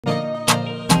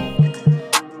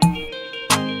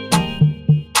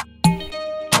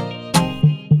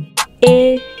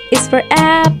A is for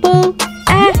apple.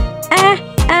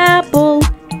 Apple.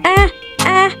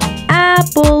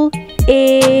 Apple.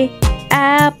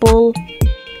 Apple.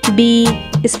 B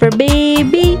is for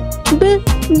baby.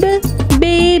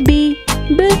 Baby.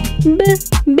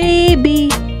 Baby.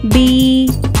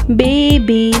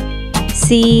 Baby.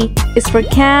 C is for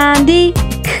candy.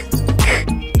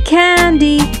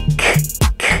 Candy.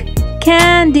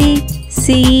 Candy.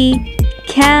 C.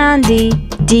 Candy.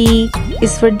 D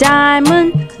is for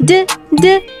diamond.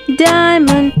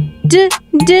 Diamond.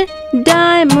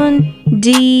 Diamond.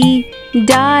 D.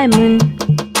 Diamond.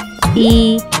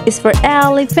 E is for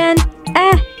elephant.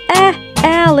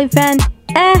 Elephant.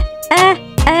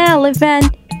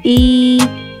 Elephant. E.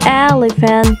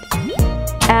 Elephant.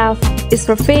 F is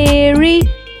for fairy.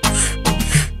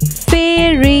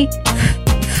 Fairy.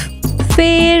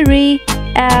 Fairy.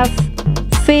 F.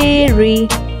 Fairy.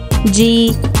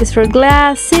 G is for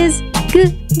glasses.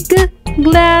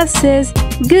 Glasses.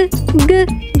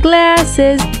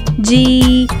 Glasses.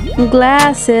 G.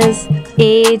 Glasses.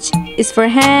 H is for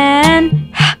hand.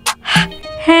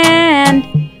 Hand.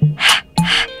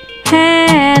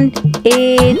 Hand.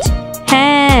 H.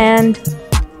 Hand.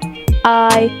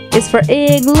 I is for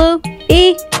igloo.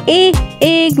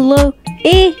 Igloo.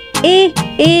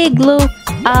 Igloo.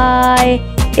 I.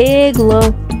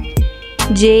 Igloo.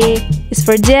 J is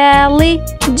for jelly.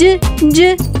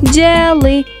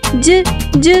 Jelly.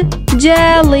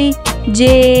 Jelly.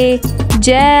 J.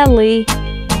 Jelly.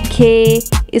 K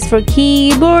is for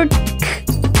keyboard.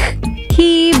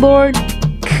 Keyboard.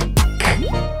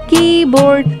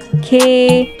 Keyboard.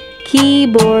 K.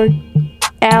 Keyboard.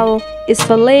 L is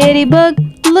for ladybug.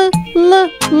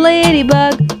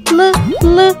 Ladybug.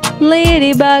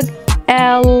 Ladybug.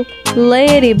 L.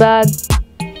 Ladybug.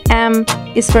 M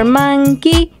is for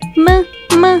monkey.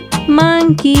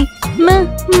 Monkey.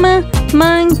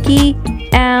 Monkey.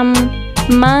 M.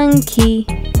 Monkey.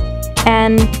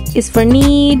 N is for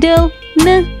needle.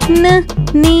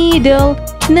 Needle.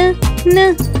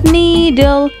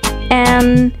 Needle.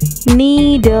 N.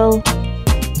 Needle.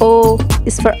 O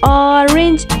is for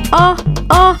orange.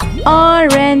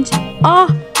 Orange.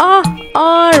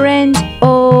 Orange.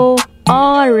 O.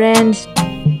 Orange.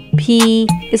 P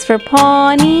is for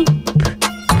pony.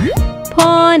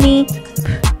 Pony.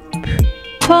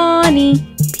 Pony.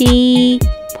 P.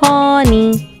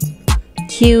 Pony.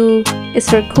 Q is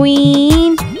for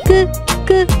queen.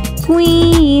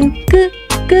 Queen.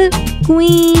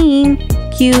 Queen.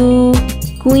 Q.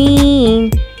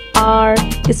 Queen. R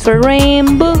is for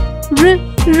rainbow.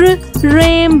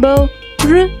 Rainbow.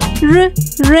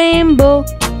 Rainbow.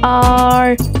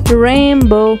 R.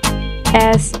 Rainbow.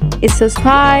 S is for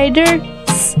spider.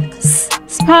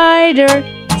 Spider.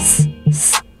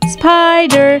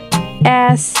 Spider.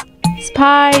 S.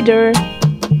 Spider.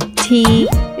 T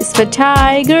is for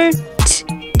tiger.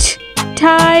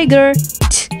 Tiger.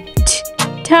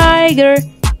 Tiger.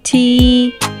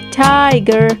 T.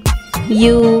 Tiger.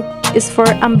 U is for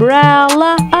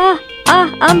umbrella.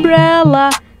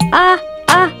 Umbrella.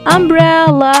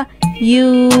 Umbrella.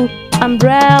 U.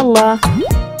 Umbrella.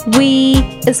 V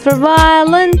is for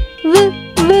violin.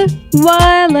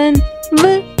 Violin.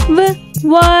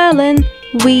 Violin.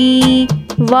 V.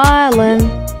 Violin.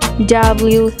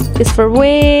 W is for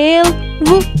whale.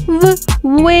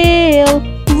 Whale.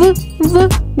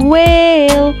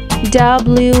 Whale.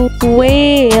 W.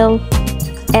 Whale.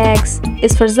 X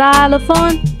is for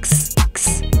xylophone.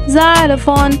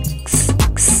 Xylophone.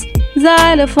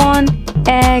 Xylophone.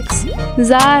 X.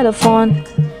 Xylophone.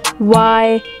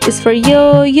 Y is for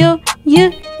yo-yo.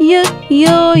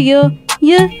 Yo-yo.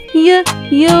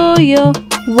 Yo-yo.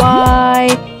 Y.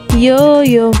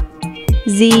 Yo-yo.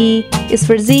 Z is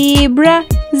for zebra.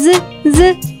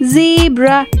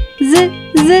 Zebra.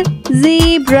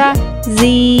 Zebra.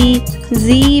 Z.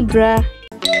 Zebra.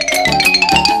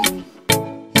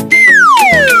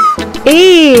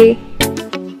 A.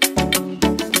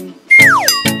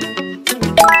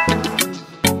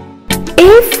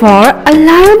 A for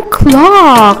alarm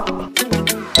clock.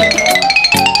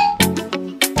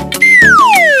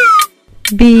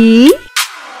 B.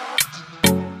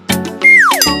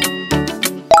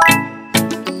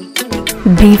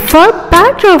 B for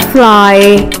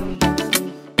butterfly.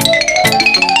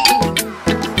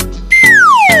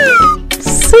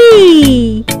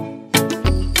 C.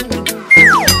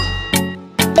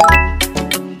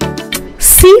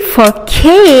 C for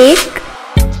cake.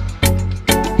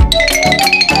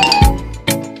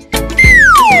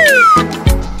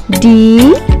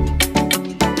 D.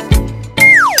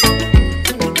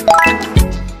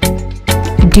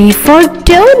 D for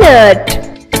donut.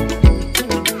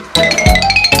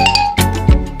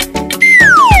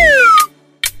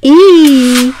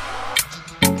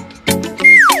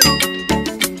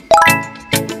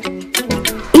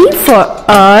 for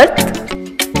earth.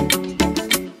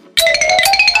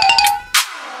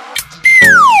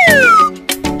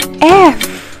 F.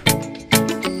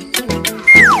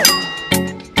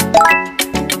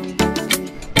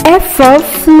 F for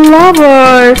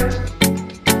flower.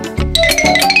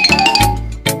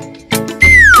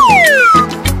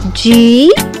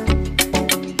 G.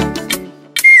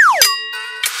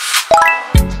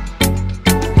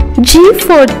 G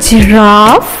for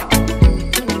giraffe.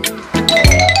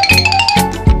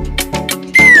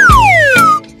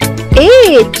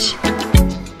 H.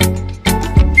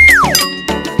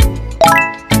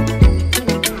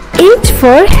 H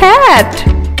for hat.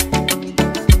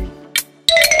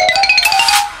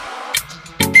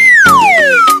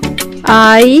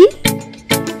 I.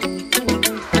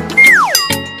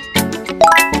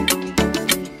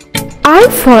 I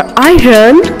for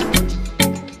iron.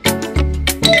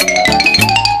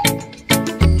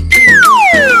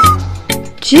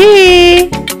 J.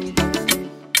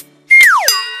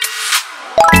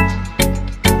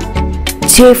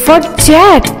 J for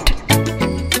jet.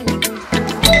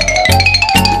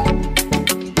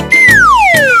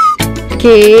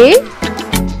 K.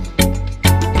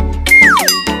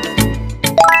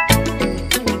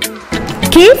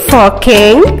 K for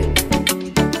king.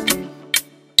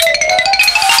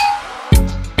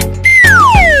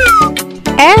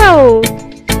 L.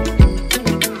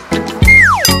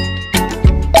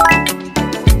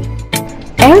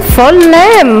 L for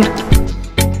lamb.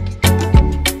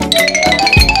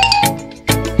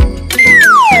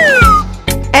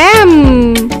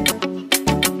 M.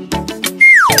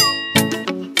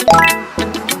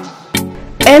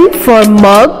 N for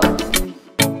mug.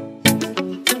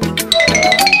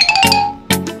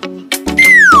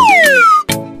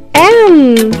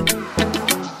 M.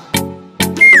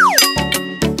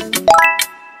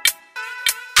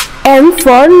 M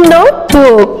for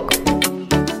notebook.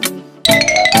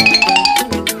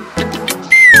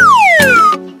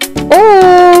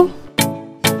 O.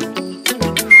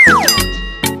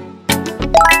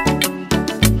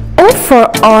 O for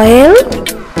oil.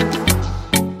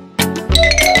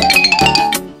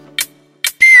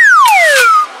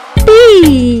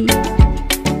 P.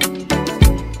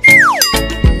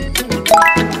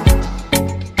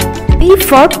 P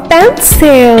for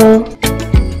pencil.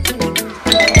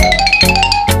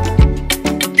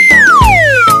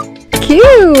 Q.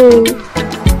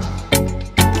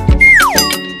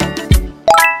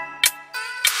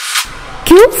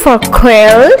 Q for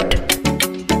quilt.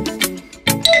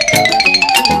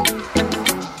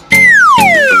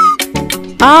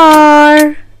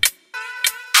 R.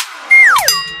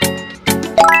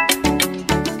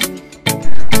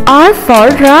 R for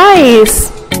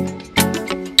rice.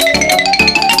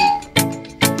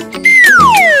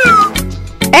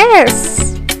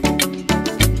 S.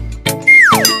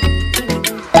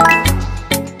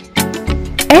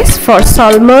 S for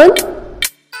salmon.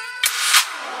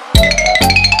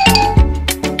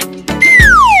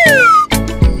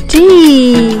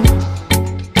 T.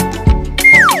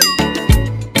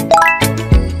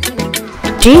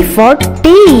 T for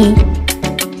tea.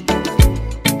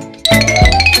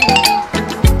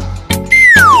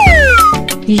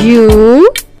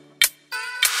 U.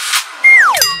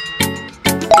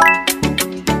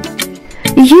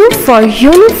 U for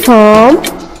uniform.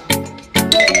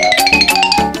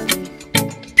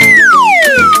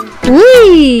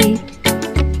 V.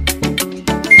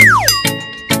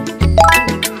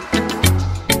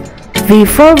 V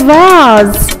for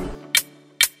vase.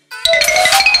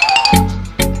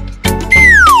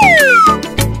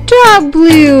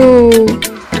 W.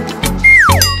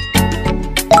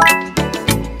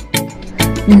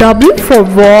 W for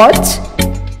watch.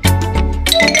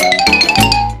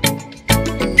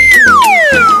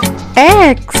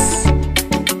 X.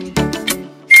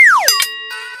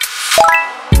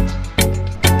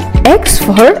 X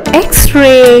for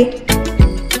X-ray.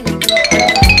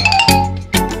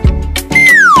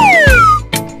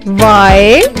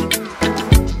 Y.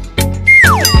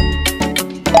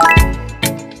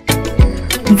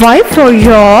 Y for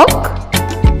York.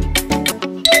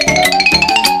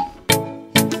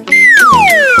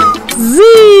 Z.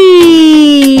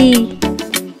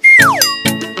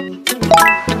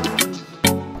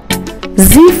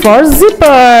 Z for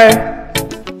zipper.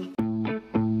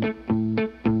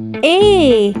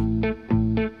 A.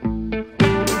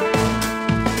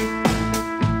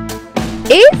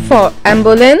 A for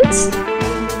ambulance.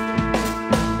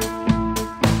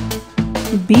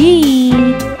 B.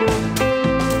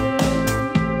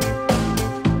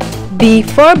 B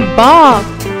for bar.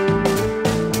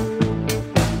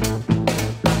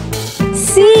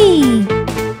 C.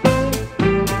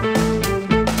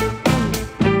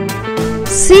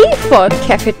 C for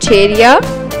cafeteria.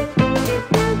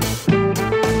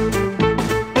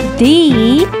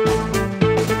 D.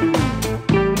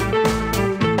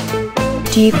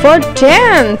 D for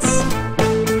dance.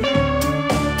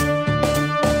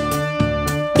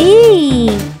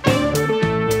 E.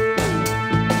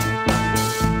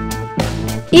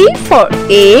 E for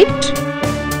eight.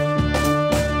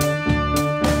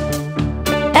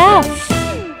 F.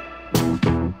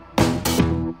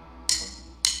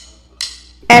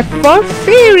 F for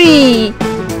fairy.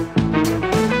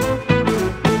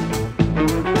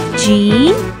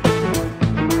 G.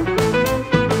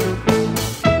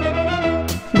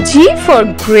 G for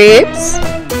grapes.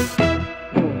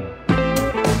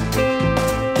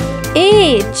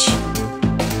 H.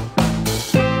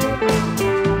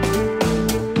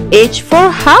 H for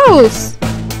house.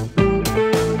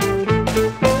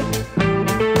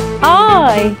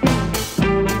 I.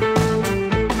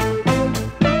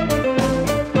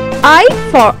 I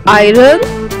for iron.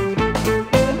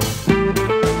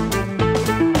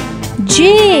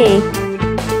 J.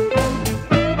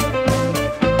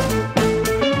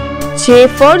 J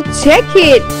for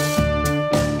jacket.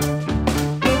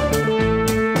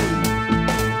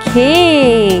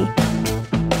 K.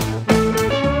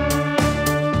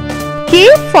 K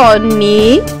for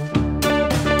knee.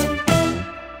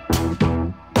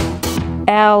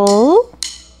 L.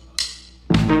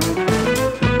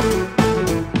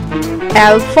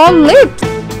 L for lips.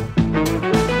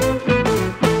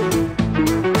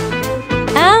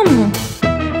 M.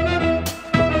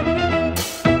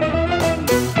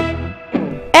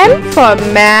 M for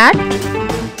mat.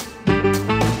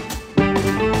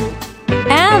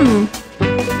 N.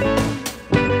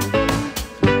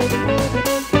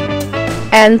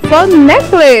 N for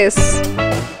necklace.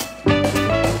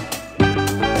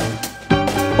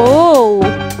 O.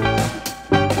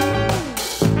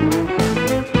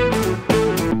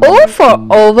 O for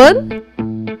oven.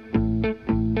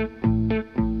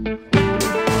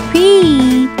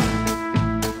 P.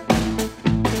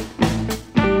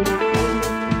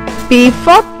 P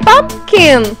for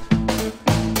pumpkin.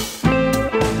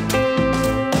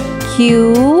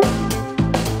 Q.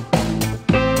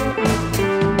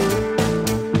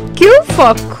 Q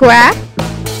for quack.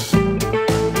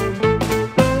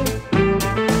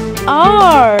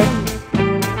 R.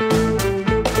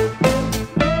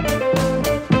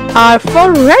 R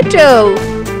for rattle.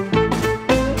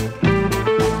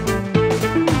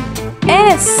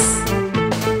 S.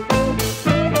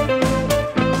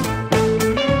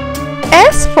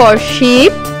 S for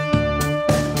sheep.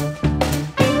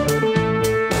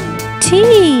 T.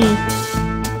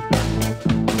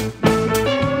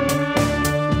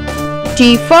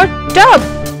 T for tub.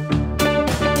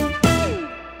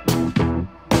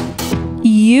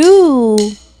 U.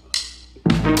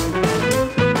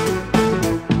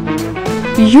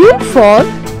 U for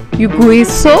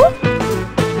uguiso.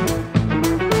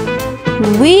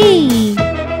 V.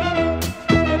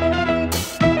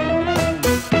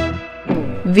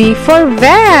 V for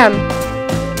van.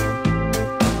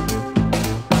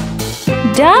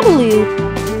 W.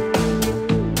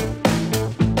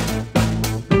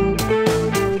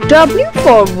 W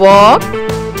for walk.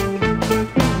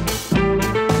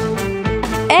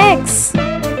 X.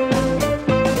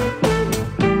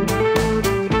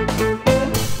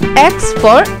 X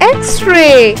for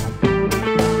X-ray.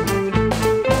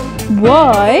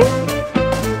 Y.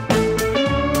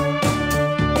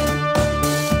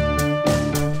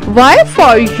 Y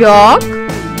for York.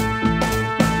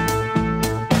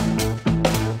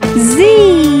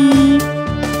 Z.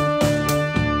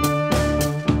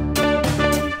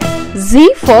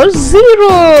 Z for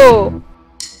zero.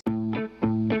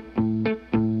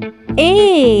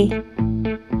 A.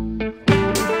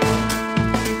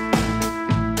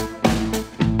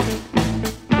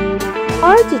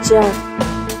 Artichoke.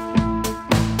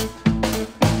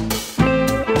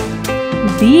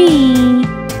 B.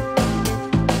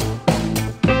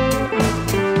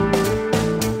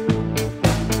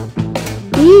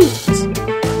 Beet.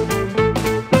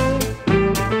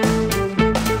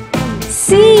 C.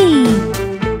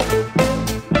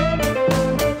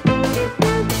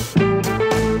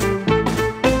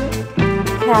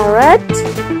 Carrot.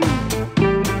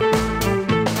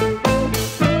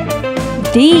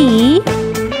 D.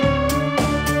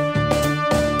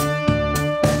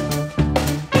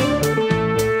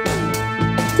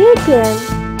 Chicken.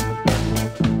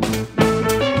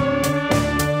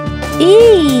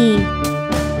 E.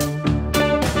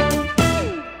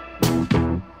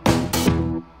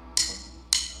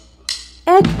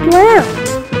 Eggplant.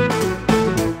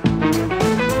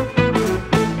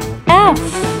 F.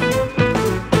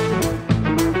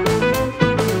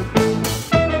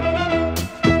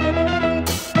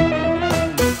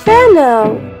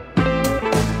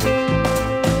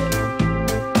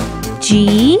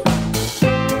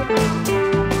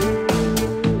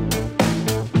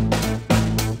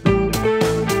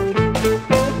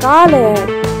 Wallet.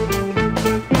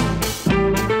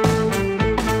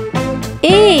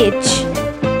 H.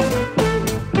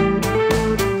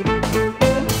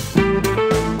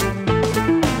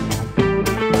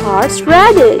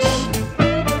 Horseradish.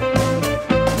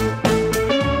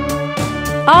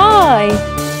 I.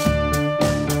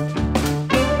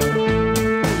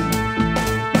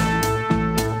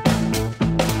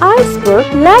 Iceberg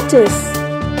lettuce.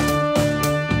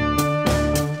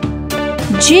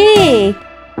 J.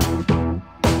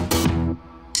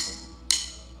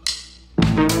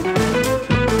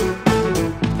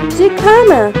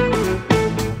 Jicama.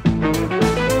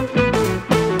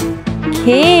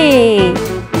 K.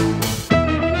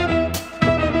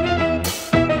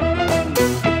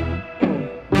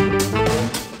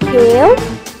 Kale.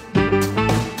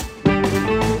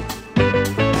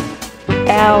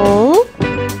 L.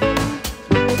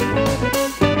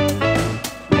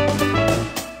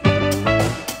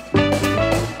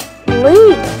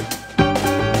 Leek.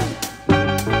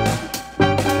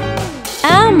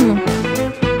 M.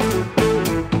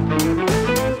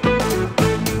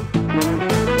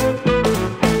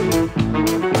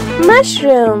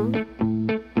 Mushroom.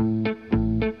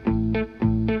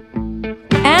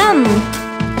 N.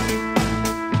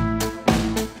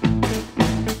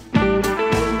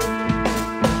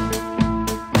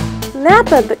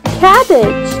 Napa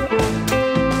cabbage.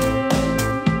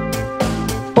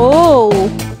 O.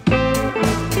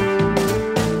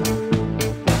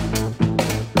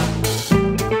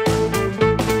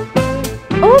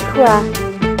 Okra.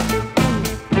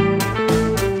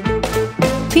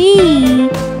 P.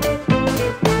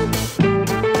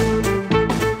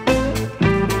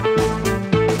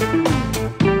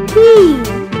 Pea.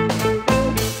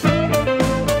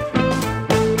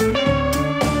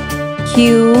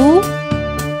 Q.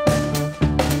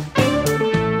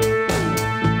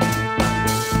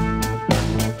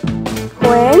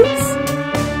 Quince.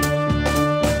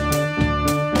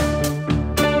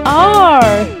 R.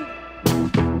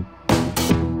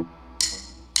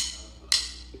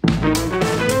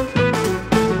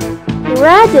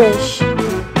 Radish.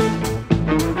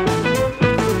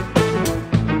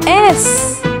 S.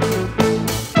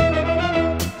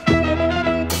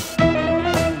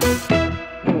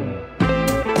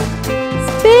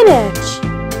 Spinach.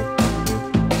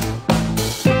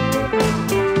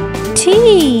 T.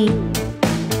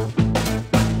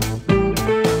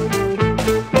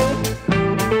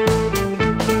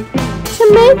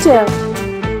 Tomato.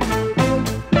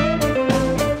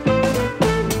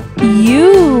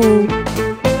 U.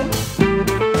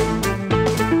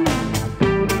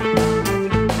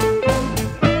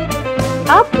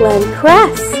 Upland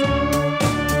cress.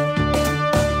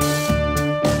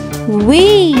 V.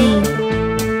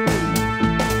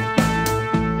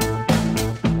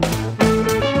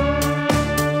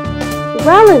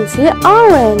 Valencia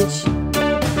orange.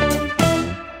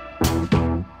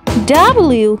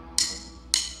 W.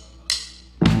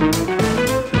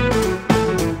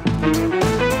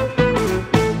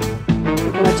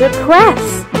 Watercress.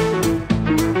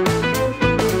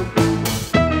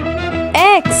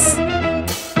 X.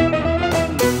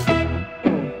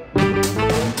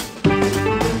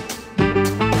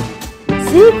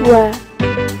 Zebra.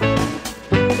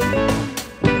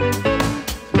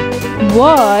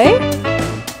 Y.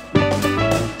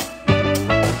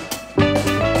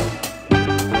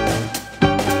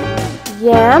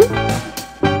 Yam.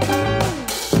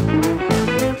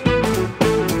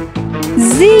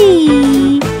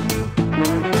 Z.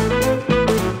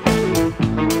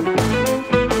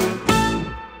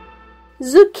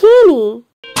 Zucchini.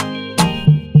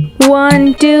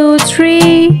 1, 2,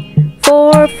 3,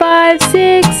 4, 5,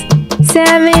 6,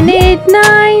 7, 8,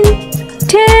 9,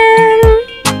 10.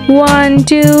 1,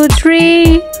 2,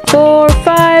 3, 4,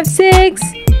 5, 6,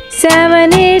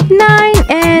 7, 8, 9,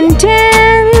 and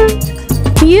 10.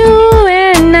 You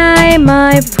and I,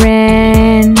 my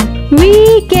friend,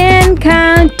 we can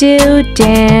count to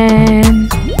 10.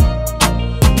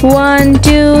 1,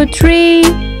 2, 3,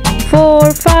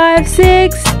 4, 5,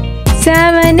 6,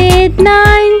 7, 8,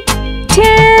 9,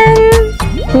 10.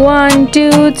 1,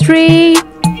 2, 3,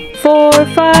 4,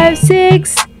 5,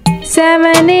 6,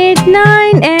 7, 8,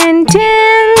 9, and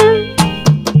 10.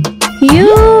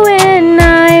 You and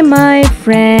I, my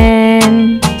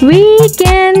friend, we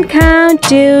can count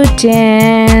to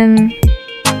 10.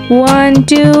 1,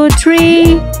 2,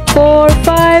 3, 4,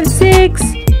 5, 6,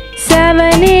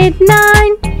 7, 8,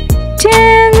 9,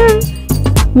 10.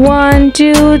 1,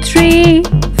 2, 3,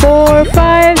 4,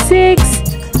 5, 6,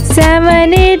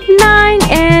 7, 8, 9,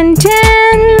 and 10.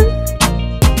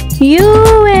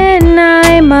 You and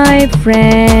I, my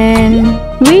friend,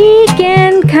 we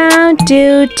can count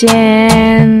to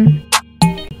 10.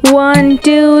 1,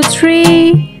 2,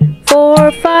 3,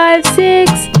 4, 5,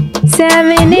 6,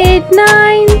 7, 8,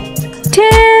 9,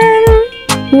 10.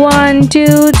 1,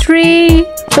 2, 3,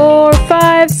 4,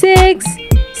 5, 6,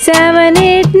 7,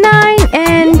 8, 9,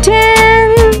 and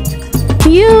 10.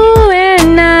 You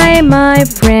and I, my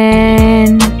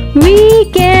friend, we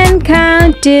can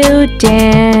count to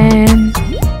 10.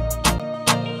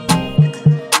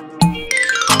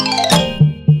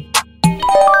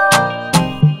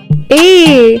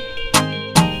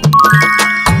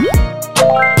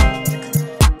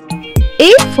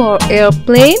 A for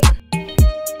airplane.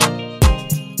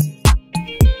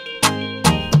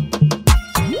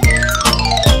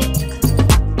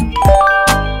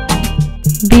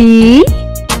 B.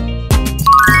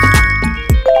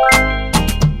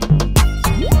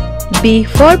 B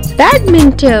for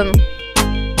badminton.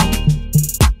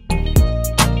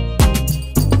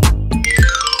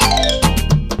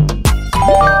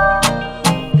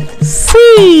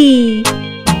 C.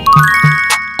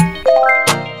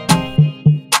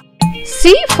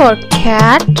 C for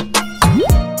cat.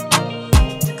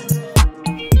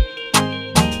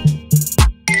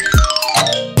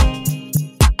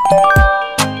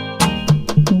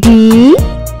 D.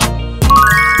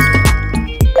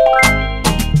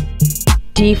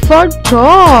 D for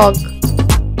dog.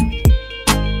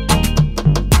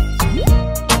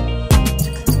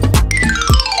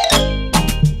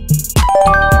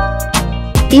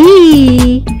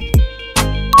 E.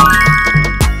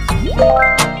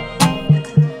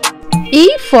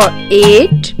 E for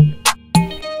 8.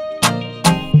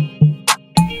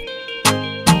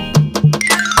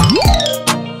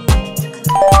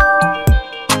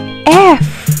 F.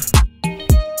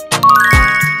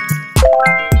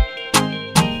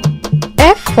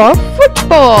 F for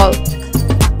football.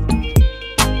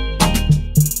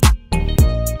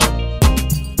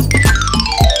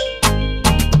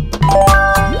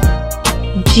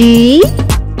 G.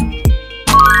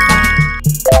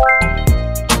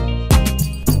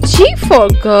 G for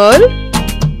girl.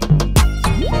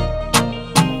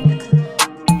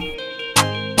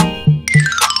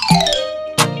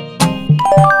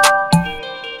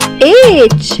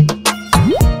 H.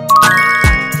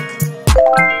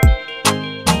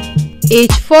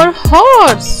 H for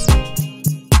horse.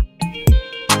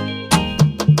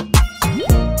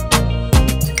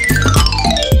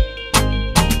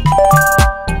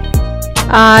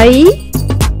 I.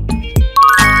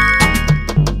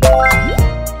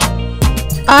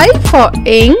 I for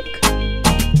ink.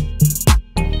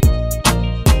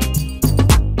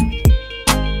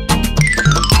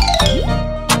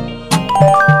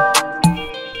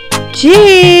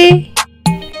 J.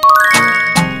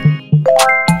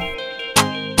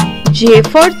 J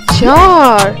for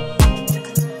jar.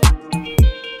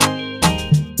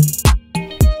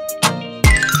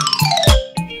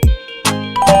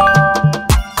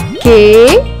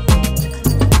 K.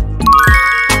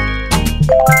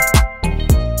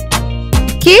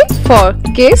 K for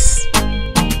kiss.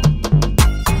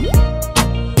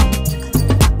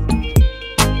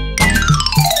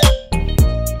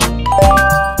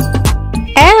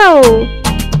 L.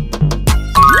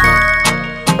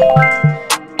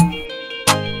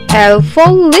 L for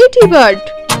ladybird.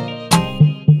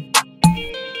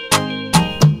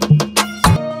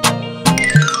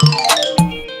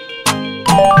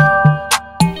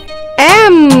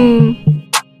 M.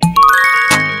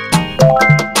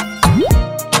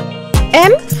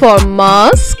 M for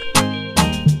mask.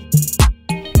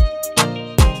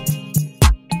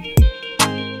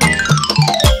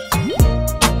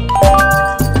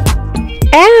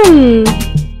 N.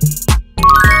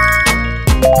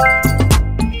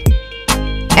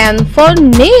 N for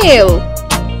nail.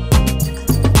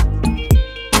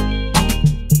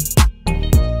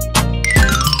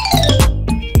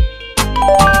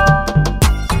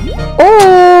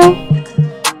 O.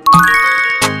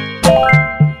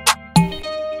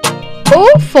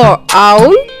 O for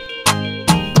owl.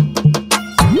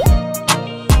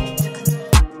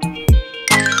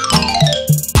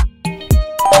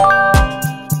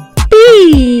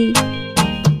 P.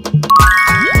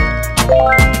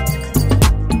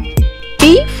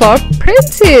 P for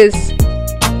princess.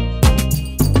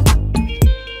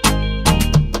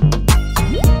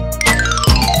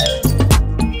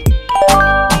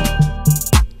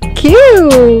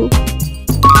 Q.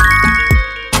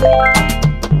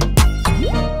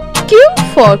 Q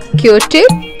for Q-tip.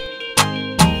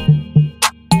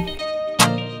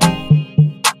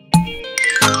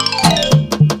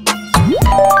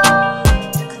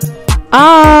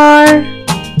 R.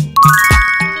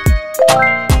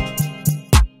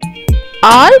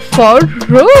 R for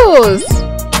rose.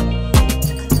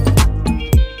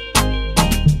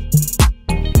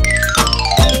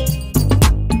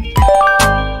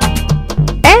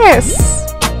 S.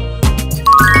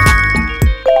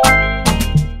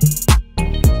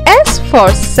 S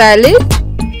for salad.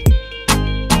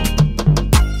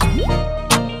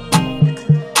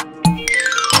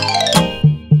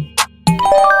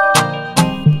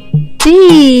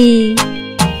 T.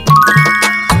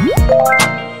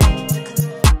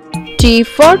 T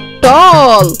for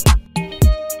tall.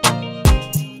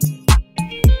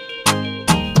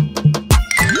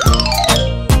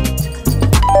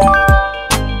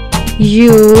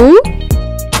 U.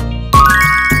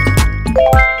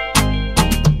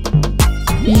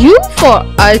 U for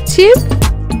urchin.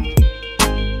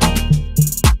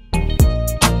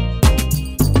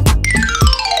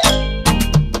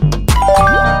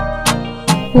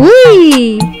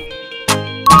 V.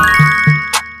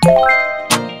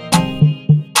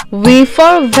 V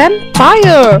for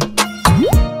vampire.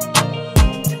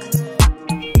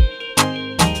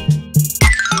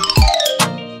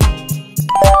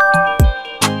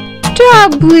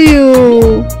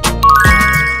 W.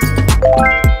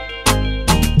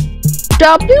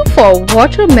 W for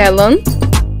watermelon.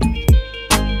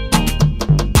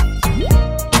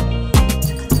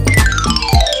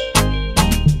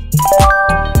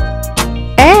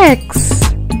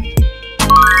 X.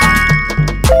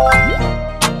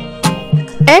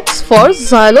 X for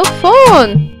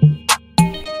xylophone.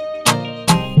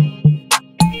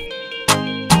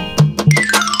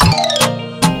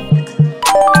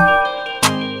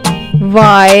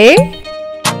 Y.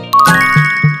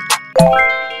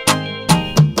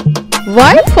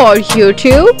 Y for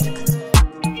YouTube.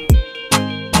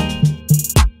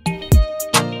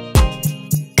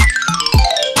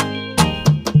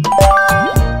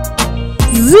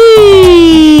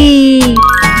 Z.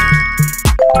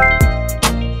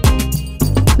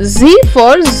 Z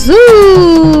for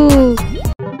zoo.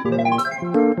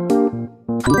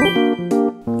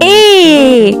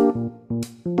 A.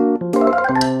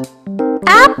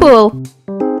 Apple.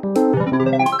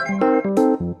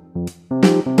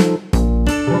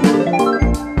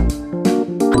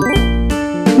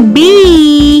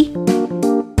 B.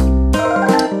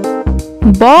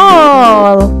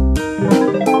 Ball.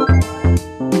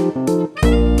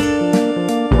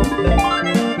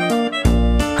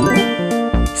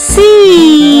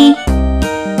 C.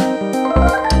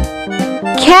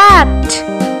 Cat.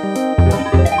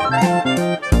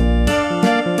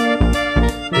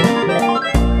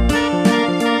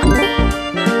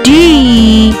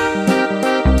 D.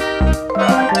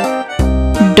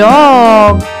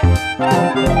 Dog.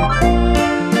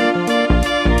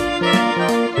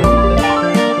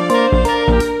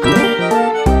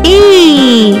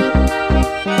 E.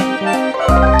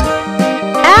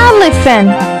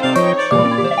 Elephant.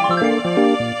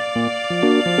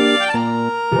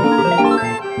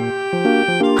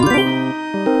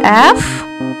 F.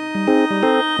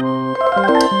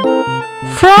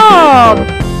 Frog.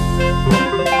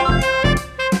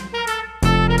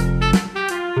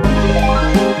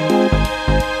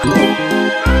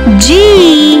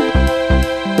 G.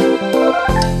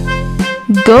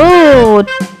 Goat.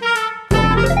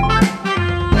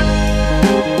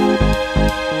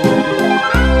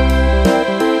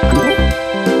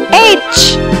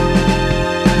 H.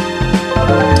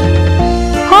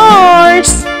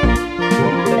 Horse.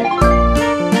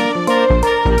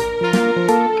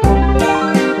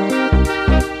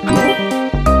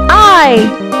 I.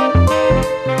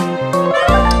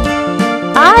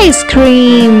 Ice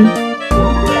cream.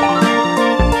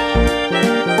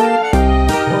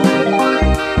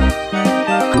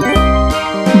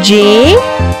 J.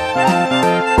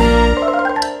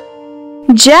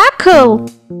 Jackal.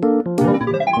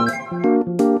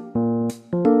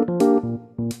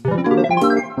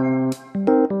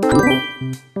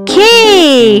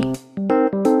 K.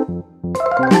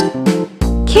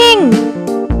 King.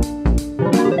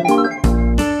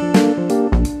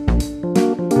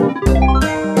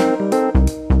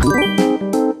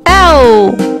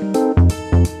 L.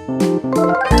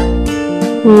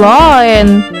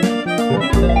 Lion.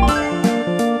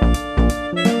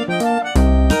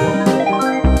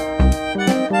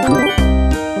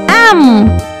 M.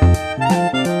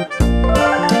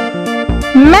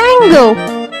 Mango.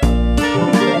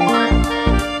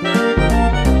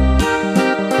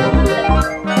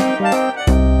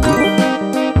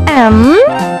 M.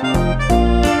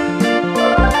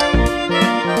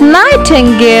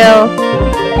 Nightingale.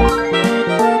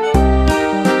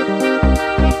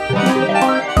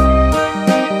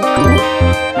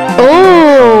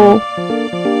 O.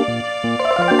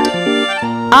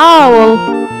 Owl.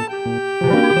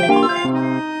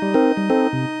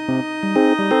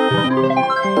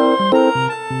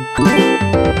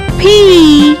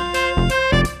 P.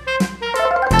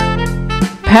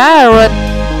 Parrot.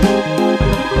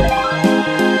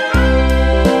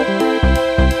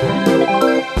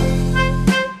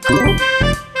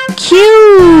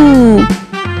 Q.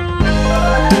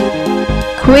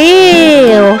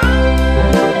 Quail.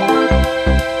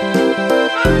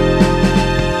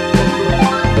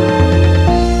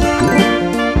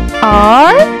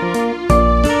 R.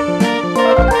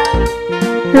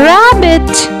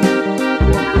 Rabbit.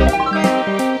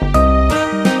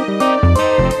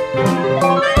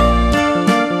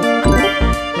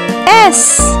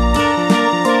 S.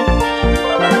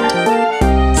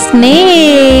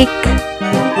 Snake.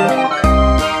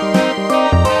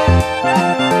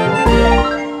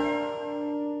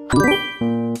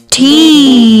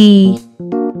 T.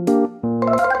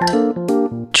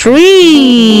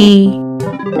 Tree.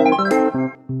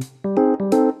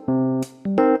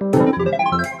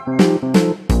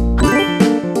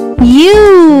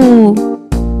 U.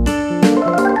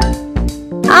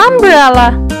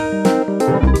 Umbrella.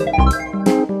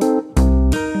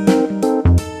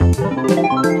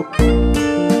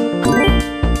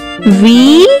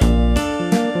 V.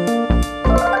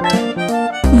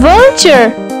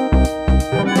 Vulture.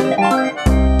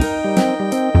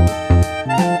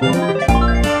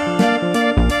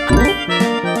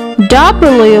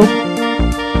 W.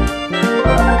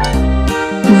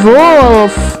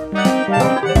 Wolf.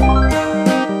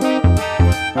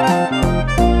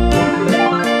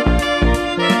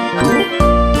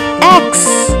 X.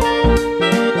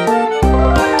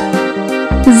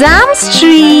 Zam's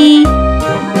tree.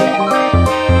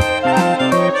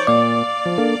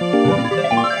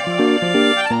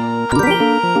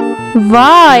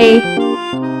 Y.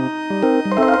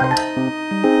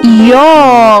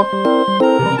 York.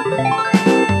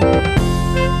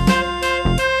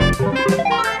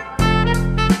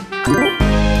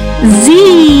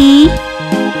 Z.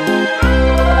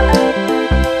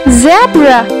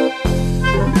 Zebra.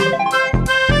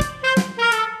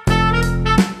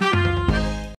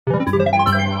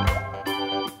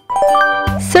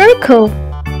 Circle.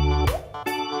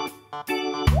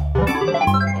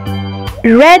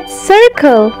 Red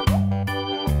circle.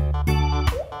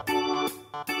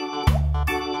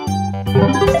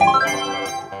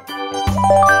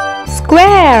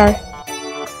 Square.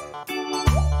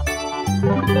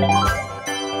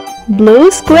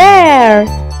 Blue square.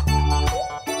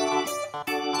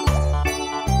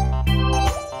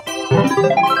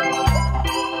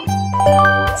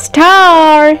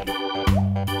 Star.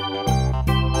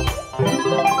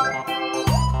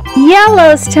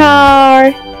 Yellow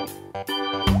star.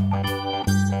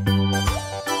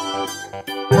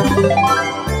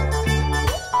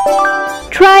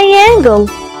 Triangle.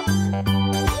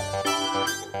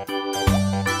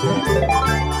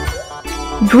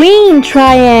 Green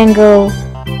triangle.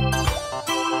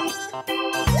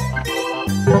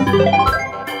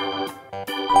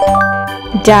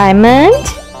 Diamond.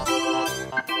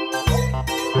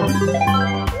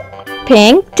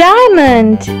 Pink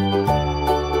diamond.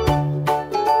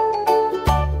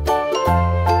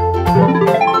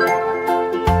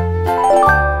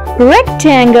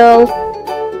 Rectangle.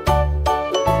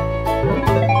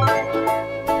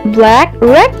 Black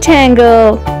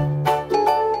rectangle.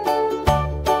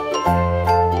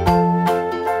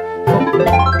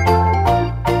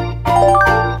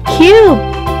 Cube.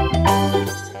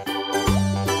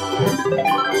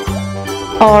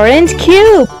 Orange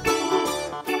cube.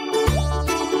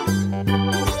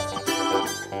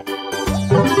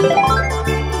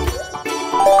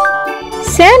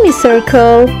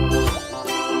 Semicircle.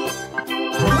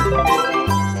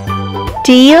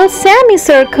 Teal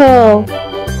semicircle.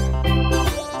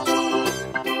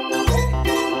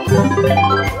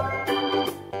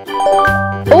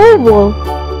 Oval.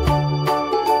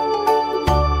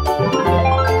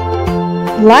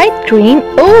 Light green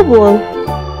oval.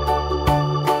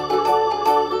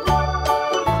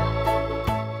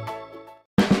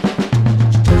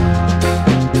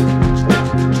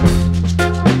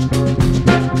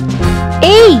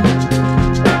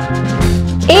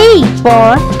 A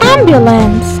for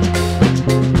ambulance.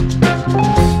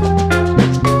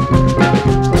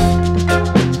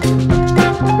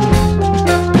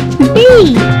 B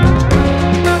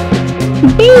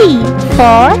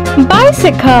for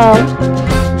bicycle.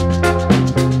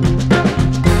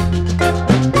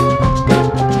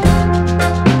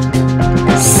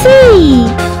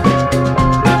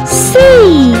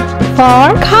 C for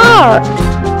car.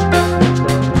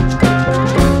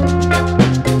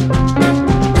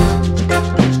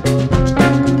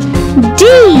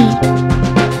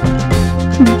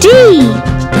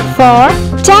 for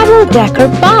double-decker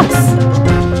bus.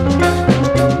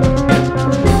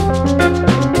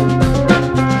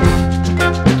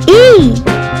 E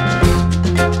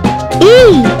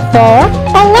for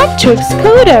electric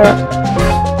scooter.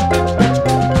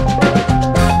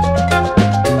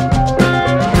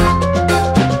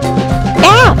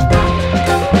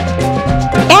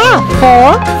 F for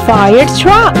fire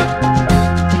truck.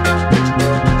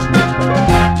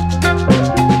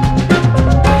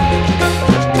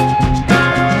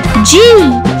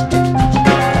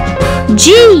 G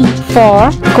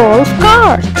for golf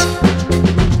cart.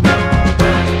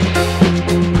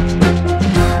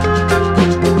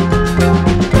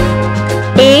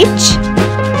 H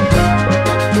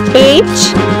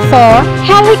for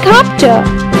helicopter.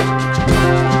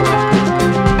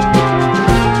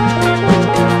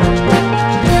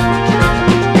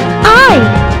 I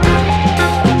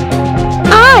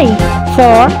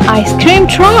for ice cream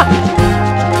truck.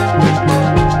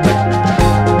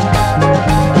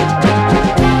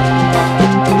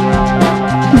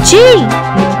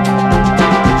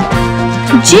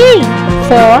 G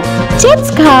for jet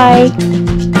ski.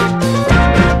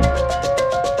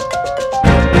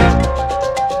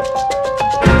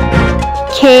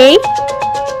 K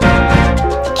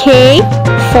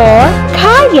for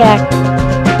kayak.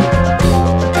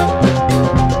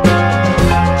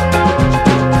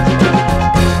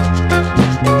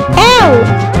 L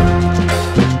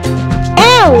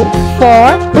for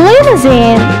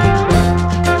limousine.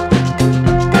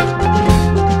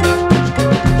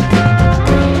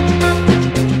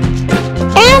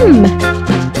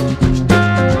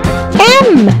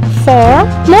 M for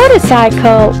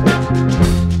motorcycle.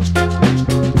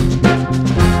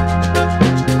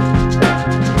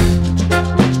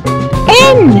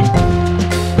 N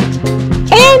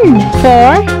for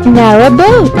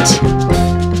narrowboat.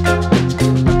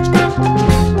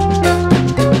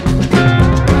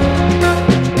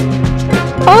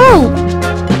 O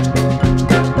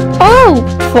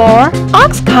for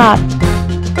ox cart.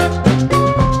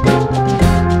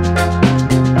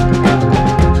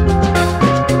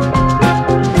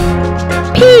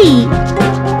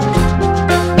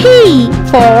 P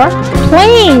for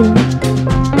plane.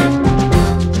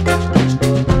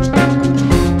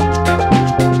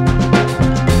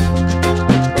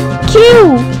 Q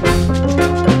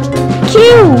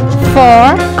for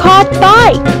quad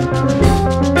bike.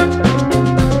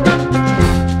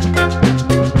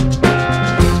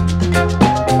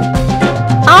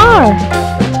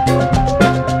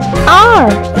 R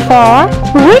for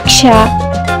rickshaw.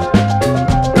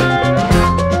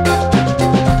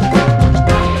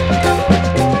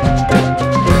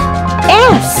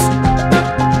 S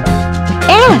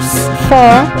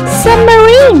for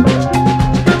submarine.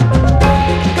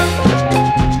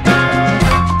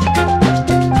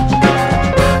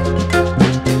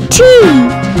 T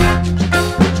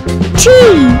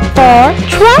for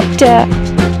tractor.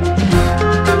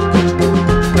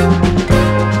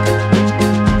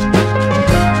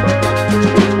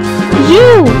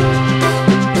 U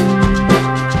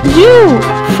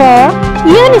for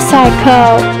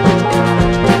unicycle.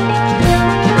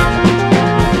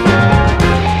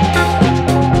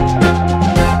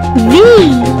 V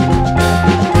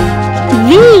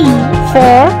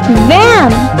for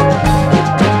van.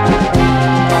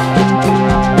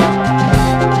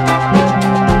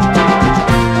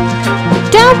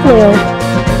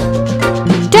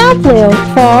 W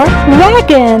for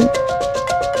wagon.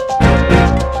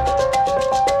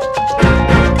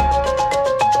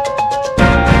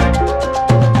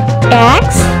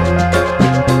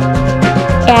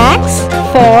 X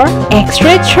for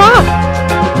extra truck.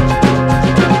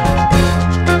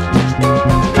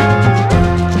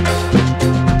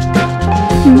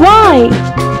 Y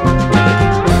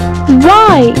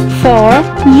for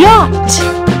yacht.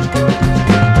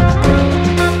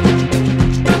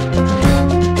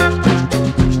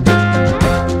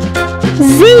 Z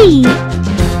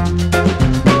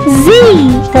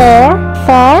for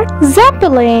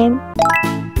zeppelin.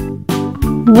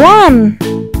 One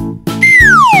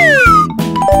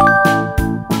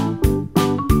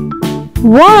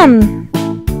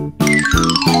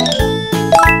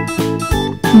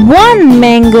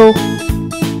mango.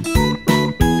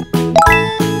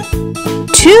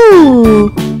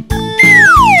 Two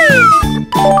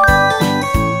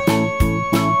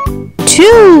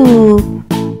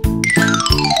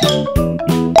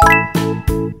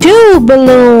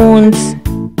balloons.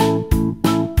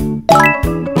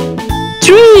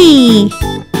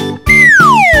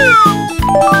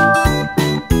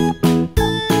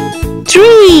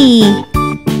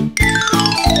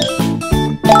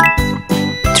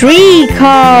 Three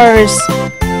cars.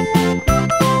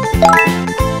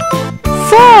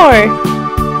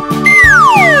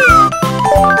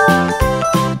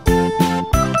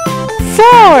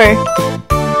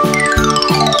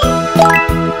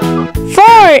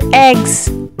 4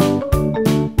 eggs.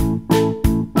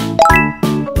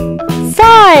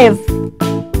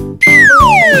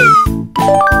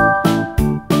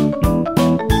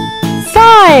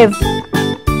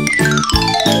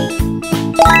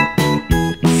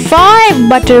 5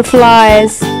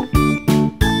 butterflies.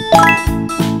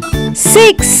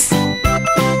 6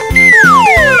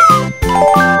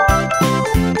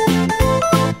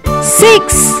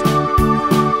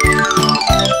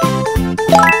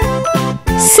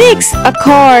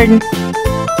 acorn.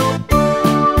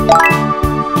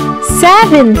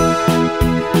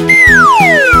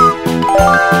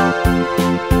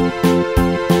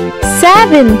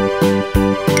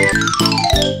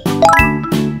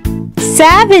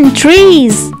 7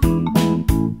 trees.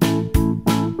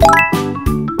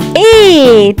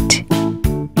 8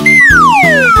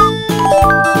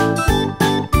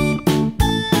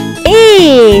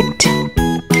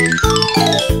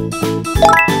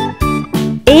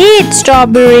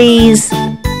 strawberries.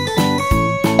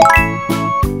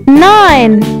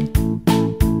 9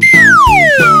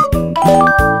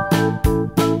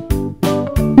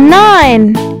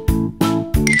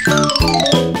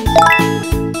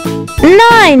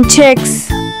 chicks.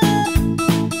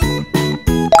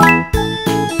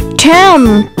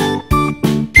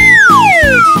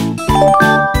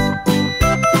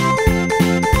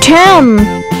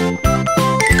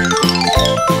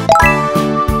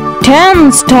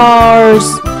 10 stars.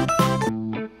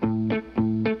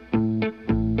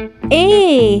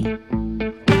 A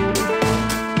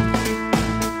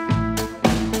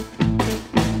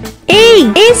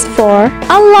is for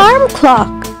alarm clock.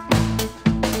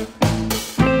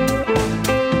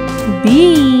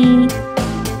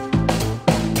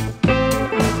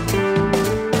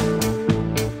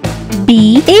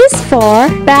 B is for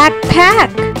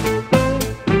backpack.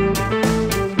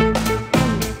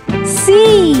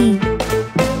 C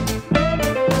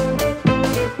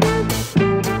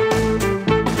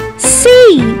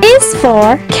is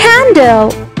for candle.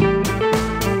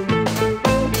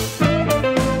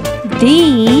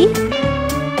 D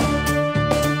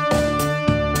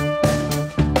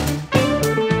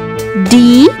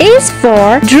is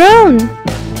for drone.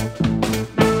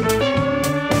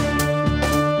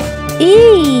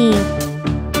 E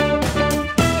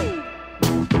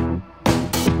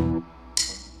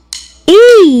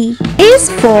is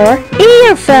for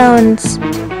earphones.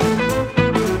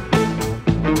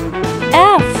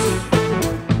 F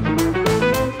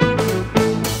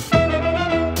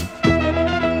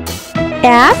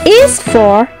is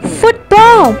for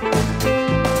football.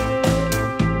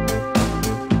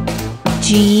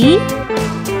 G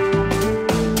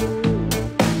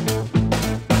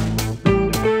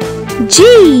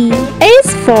is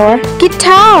for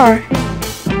guitar.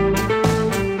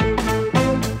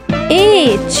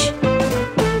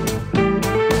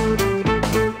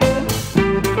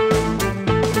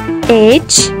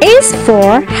 H is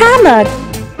for hammock.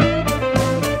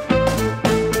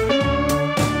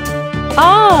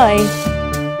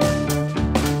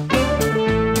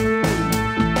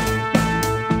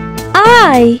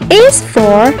 I is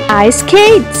for ice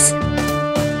skates.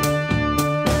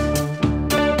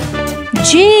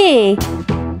 J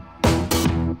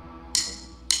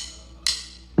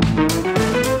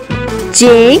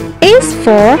is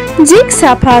for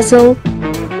jigsaw puzzle.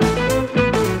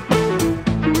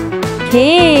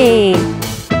 K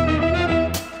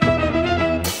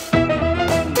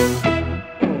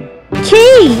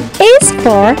is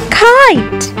for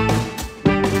kite.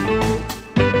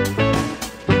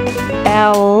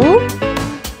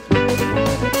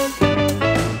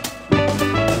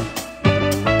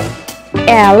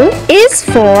 L is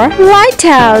for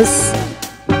lighthouse.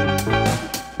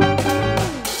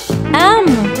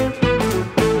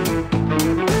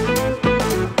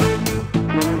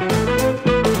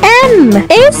 M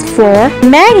is for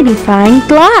magnifying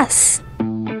glass.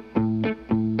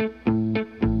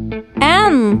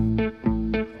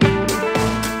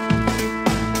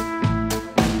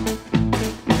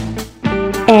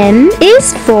 N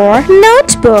is for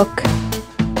notebook.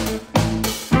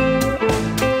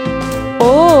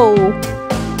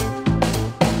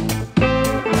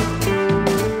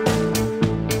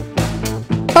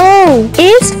 O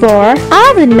is for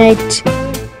oven mitt.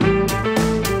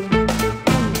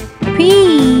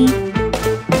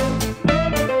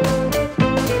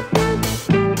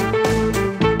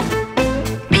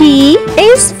 P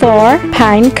is for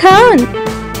pine cone.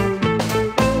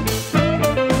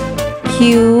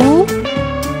 Q.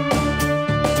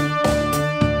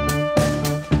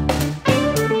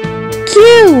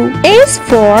 Q is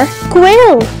for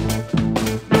quill.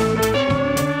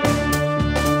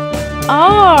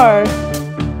 R.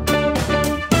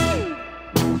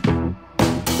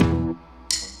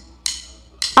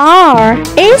 R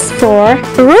is for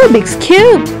Rubik's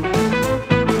Cube.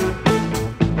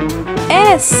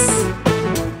 S.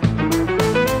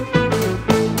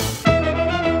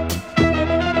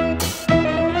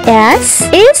 S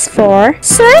is for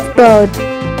surfboard.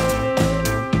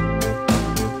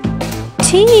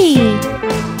 T.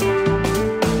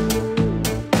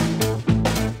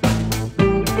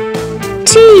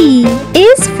 T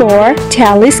is for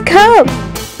telescope.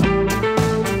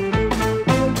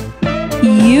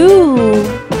 U.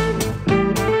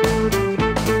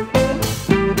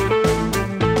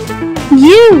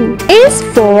 U is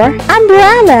for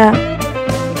umbrella.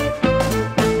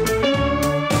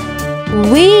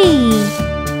 V.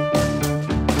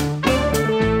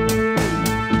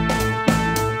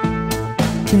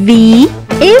 V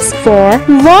is for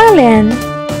violin.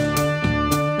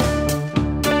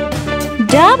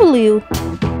 W.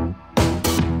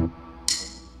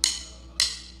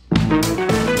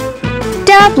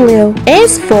 W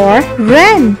is for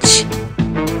wrench.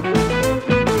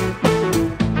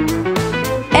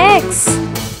 X.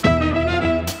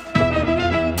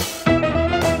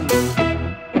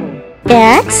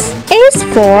 X is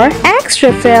for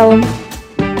extra film.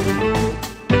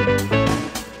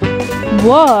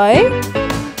 Y.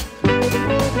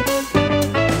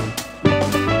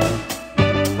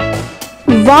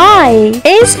 Y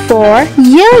is for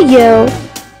yo-yo.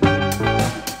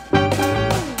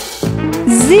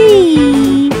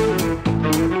 Z.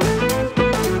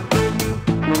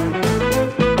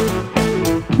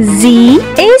 Z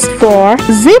is for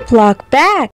Ziploc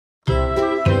bag.